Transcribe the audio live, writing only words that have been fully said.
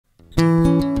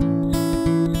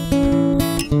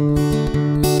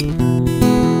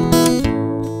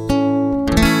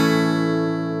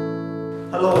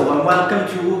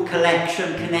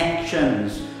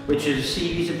which is a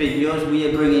series of videos we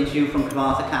are bringing to you from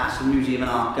Cyfarthfa Castle Museum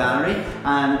and Art Gallery.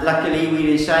 And luckily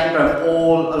we're inside, but I'm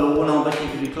all alone, obviously,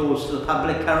 because we're closed to the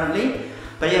public currently.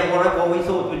 But yeah, what we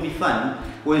thought would be fun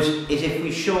is if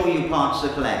we show you parts of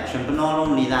the collection, but not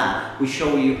only that, we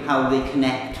show you how they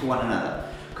connect to one another.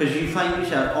 Because you find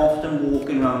yourself often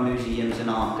walking around museums and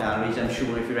art galleries, I'm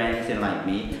sure if you're anything like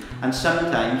me, and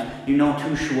sometimes you're not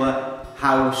too sure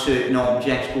how certain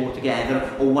objects go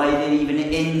together or why they're even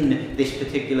in this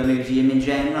particular museum in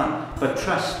general. But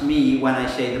trust me when I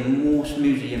say that most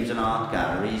museums and art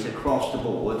galleries across the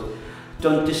board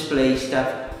don't display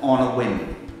stuff on a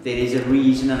whim. There is a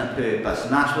reason and a purpose,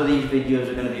 and that's what these videos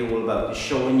are going to be all about, is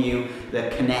showing you the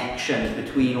connections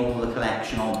between all the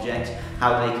collection objects,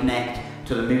 how they connect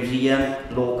to the museum,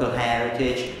 local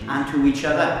heritage, and to each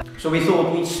other. So we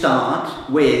thought we'd start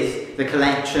with the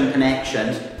collection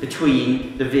connections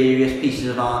between the various pieces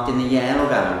of art in the Yellow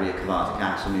Gallery at Cyfarthfa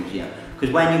Castle Museum.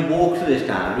 Because when you walk through this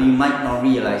gallery, you might not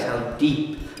realise how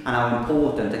deep and how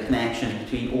important the connections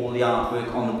between all the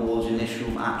artwork on the walls in this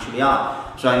room actually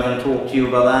are. So I'm going to talk to you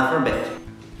about that for a bit.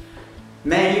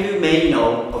 Many of you may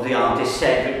know of the artist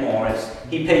Cedric Morris.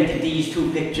 He painted these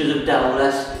two pictures of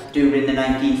Dowlais during the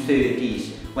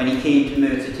 1930s when he came to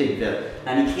Merthyr Tydfil.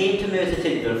 And he came to Merthyr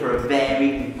Tydfil for a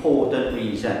very important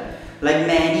reason. Like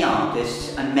many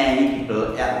artists and many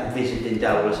people visiting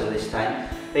Dowlais at this time,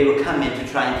 they were coming to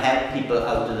try and help people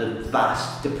out of the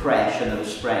vast depression that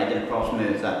was spreading across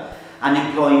Merthyr.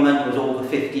 Unemployment was over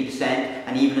 50%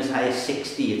 and even as high as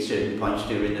 60% at certain points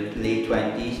during the late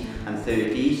 20s and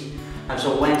 30s. And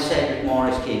so when Cedric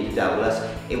Morris came to Dowlais,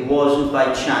 it wasn't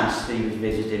by chance that he was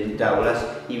visiting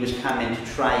Dowlais, he was coming to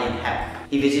try and help.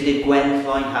 He visited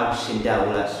Gwenfloyn House in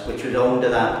Dowlais, which was owned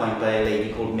at that point by a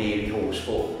lady called Mary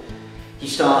Horsford. He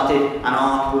started an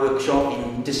art workshop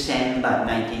in December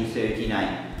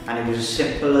 1939, and it was as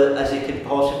simple as it could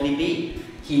possibly be.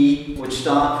 He would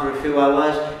start for a few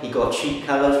hours, he got cheap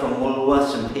colours from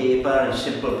Woolworths and paper and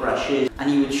simple brushes, and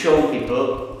he would show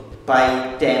people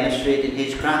by demonstrating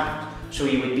his craft. So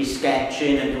he would be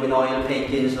sketching and doing oil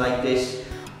paintings like this,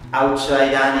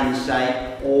 outside and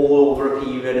inside, all over a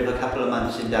period of a couple of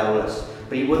months in Dowlais.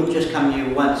 But he wouldn't just come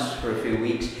here once for a few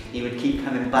weeks, he would keep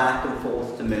coming back and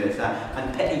forth to Merthyr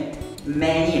and paint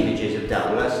many images of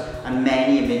Dowlais and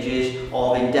many images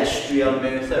of industrial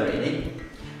Merthyr really.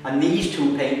 And these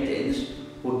two paintings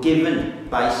were given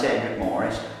by Cedric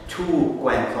Morris to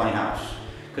Gwenfloyn House.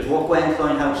 Because what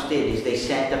Gwenfloyn House did is they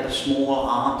set up a small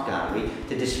art gallery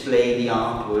to display the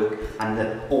artwork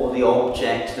and all the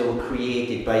objects that were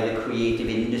created by the creative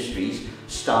industries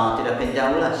started up in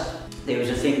Dowlais. There was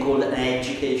a thing called an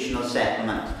educational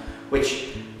settlement,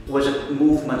 which was a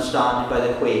movement started by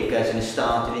the Quakers and it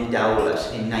started in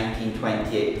Dowlais in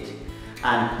 1928.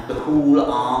 And the whole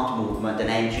art movement and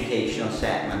educational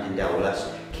settlement in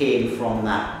Dowlais came from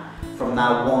that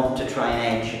want to try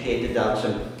and educate adults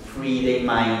and free their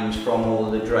minds from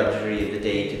all the drudgery of the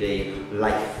day-to-day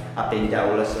life up in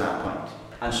Dowlais at that point.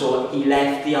 And so he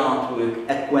left the artwork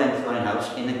at Gwenfloyn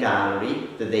House in a gallery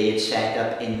that they had set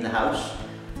up in the house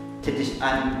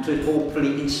to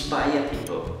hopefully inspire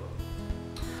people.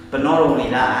 But not only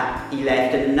that, he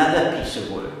left another piece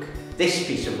of work. This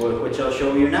piece of work, which I'll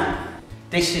show you now.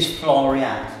 This is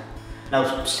Floriat.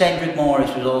 Now, Cedric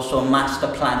Morris was also a master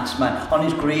plantsman. On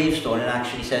his gravestone, it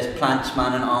actually says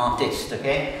plantsman and artist,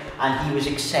 okay? And he was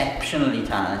exceptionally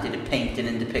talented at painting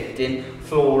and depicting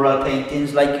floral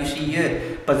paintings like you see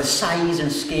here. But the size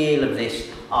and scale of this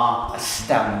are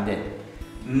astounding.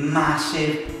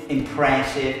 Massive,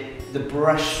 impressive. The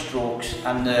brush strokes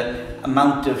and the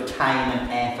amount of time and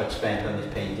effort spent on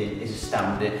this painting is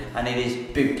astounding, and it is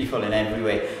beautiful in every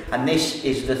way. And this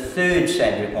is the third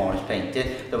Cedric Morris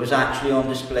painting that was actually on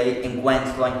display in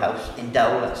Gwenfloyn House in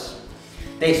Dowlais.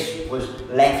 This was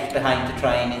left behind to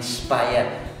try and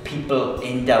inspire people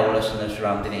in Dowlais and the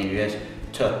surrounding areas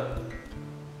to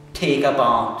take up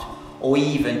art, or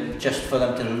even just for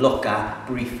them to look at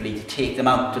briefly, to take them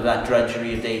out of that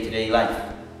drudgery of day-to-day life.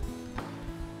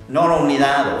 Not only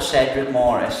that though, Cedric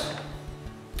Morris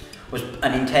was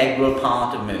an integral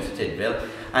part of Merthyr Tydfil,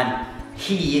 and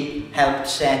he helped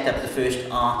set up the first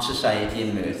art society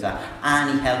in Merthyr,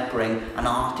 and he helped bring an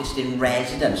artist in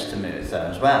residence to Merthyr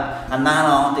as well. And that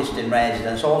artist in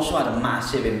residence also had a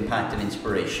massive impact and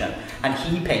inspiration, and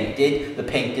he painted the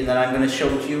painting that I'm going to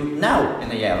show to you now in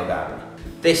the Yellow Gallery.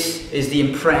 This is the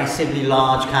impressively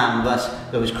large canvas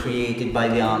that was created by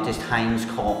the artist Heinz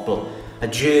Koppel, a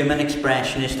German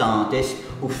expressionist artist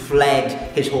who fled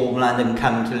his homeland and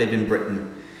come to live in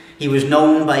Britain. He was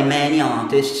known by many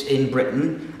artists in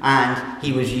Britain, and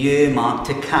he was earmarked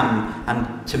to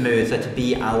come to Merthyr to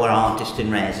be our artist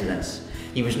in residence.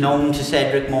 He was known to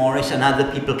Cedric Morris and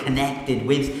other people connected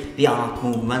with the art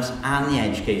movements and the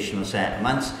educational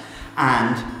settlements,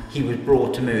 and he was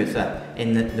brought to Merthyr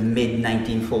in the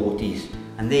mid-1940s,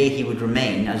 and there he would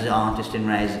remain as an artist in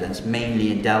residence,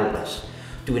 mainly in Dowlais,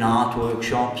 doing art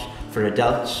workshops for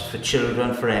adults, for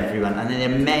children, for everyone. And there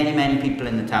are many people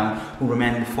in the town who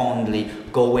remember fondly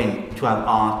going to have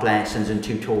art lessons and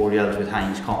tutorials with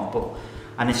Heinz Koppel.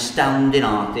 An astounding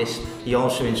artist. He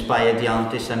also inspired the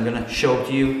artist I'm going to show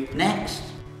to you next.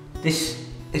 This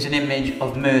is an image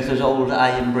of Merthyr's old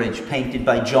iron bridge, painted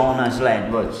by John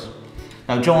Edwards.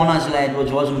 Now, John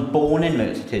Edwards wasn't born in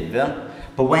Merthyr Tydfil,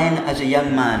 but when as a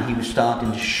young man he was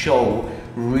starting to show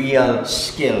real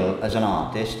skill as an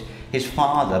artist, his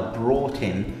father brought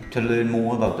him to learn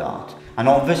more about art. And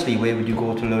obviously, where would you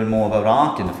go to learn more about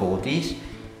art in the 40s?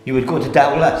 You would go to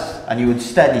Dowlais and you would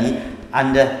study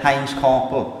under Heinz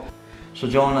Koppel. So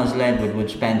John Edwards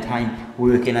would spend time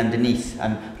working underneath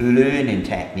and learning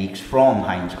techniques from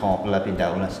Heinz Koppel up in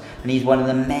Dowlais. And he's one of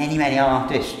the many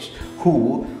artists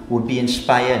who would be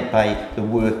inspired by the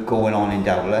work going on in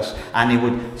Dowlais, and it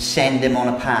would send him on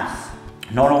a path.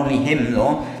 Not only him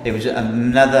though, there was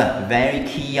another very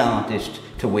key artist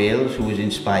to Wales who was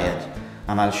inspired,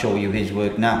 and I'll show you his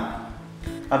work now.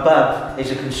 Above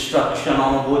is a construction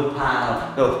on a wood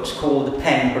panel. It's called the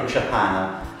Pembrokeshire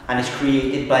panel, and it's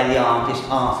created by the artist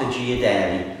Art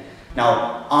Dowlais.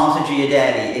 Now, Art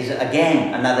Dowlais is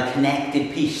again another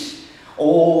connected piece.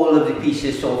 All of the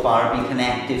pieces so far have been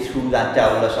connected through that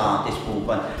Dowlais artist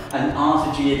movement, and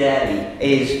Art Dowlais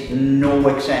is no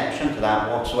exception to that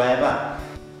whatsoever.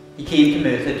 He came to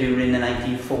Merthyr during the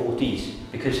 1940s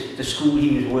because the school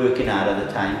he was working at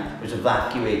the time was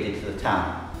evacuated to the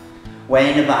town.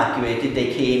 When evacuated,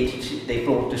 they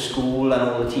brought the school and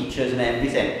all the teachers and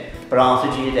everything. But Art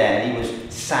Dowlais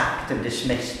was sacked and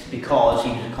dismissed because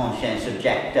he was a conscientious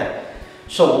objector.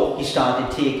 So he started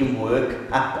taking work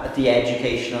up at the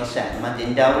educational settlement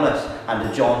in Dowlais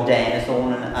under John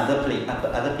Denethorne and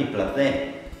other people up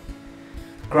there.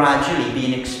 Gradually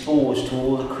being exposed to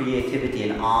all the creativity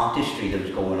and artistry that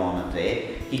was going on up there,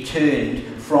 he turned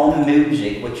from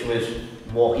music, which was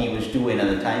what he was doing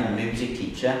at the time, a music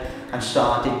teacher, and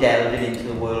started delving into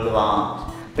the world of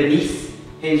art. Beneath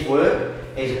his work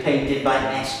is painted by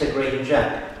Esther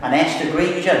Granger, and Esther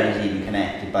Granger is even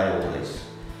connected by all this.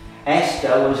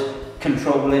 Esther was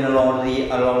controlling a lot of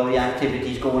the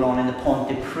activities going on in the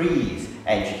Pontypridd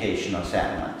educational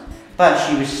settlement. But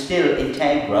she was still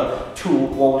integral to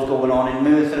what was going on in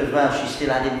Merthyr as well. She still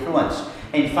had influence.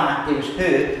 In fact, it was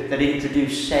her that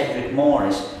introduced Cedric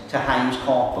Morris to Heinz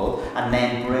Koppel and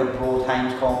then brought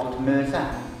Heinz Koppel to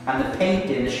Merthyr. And the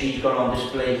painting that she's got on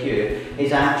display here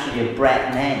is actually of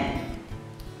Bretton End,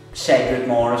 Cedric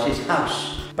Morris's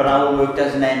house. But our work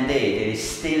doesn't end there. There is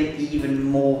still even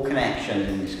more connections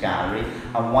in this gallery,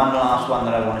 and one last one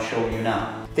that I want to show you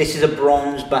now. This is a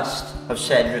bronze bust of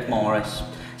Cedric Morris.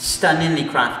 Stunningly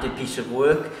crafted piece of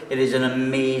work. It is an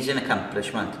amazing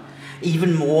accomplishment.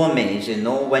 Even more amazing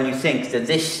though when you think that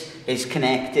this is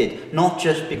connected not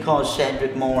just because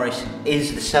Cedric Morris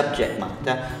is the subject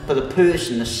matter, but the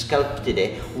person that sculpted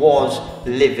it was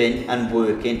living and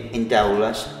working in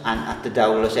Dowlais and at the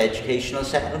Dowlais educational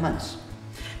settlements.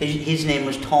 His name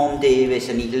was Tom Davis,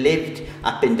 and he lived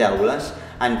up in Dowlais,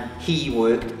 and he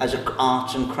worked as an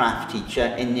arts and craft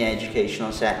teacher in the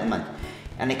educational settlement.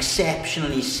 An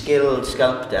exceptionally skilled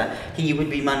sculptor, he would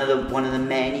be one of the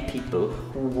many people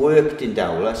who worked in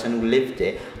Dowlais and who lived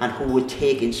there, and who would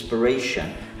take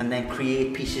inspiration and then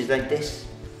create pieces like this.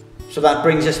 So that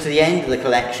brings us to the end of the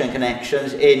collection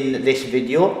connections in this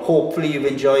video. Hopefully you've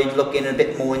enjoyed looking a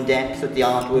bit more in depth at the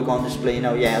artwork on display in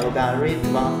our yellow gallery in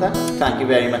Cyfarthfa. Thank you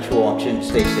very much for watching.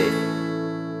 Stay safe.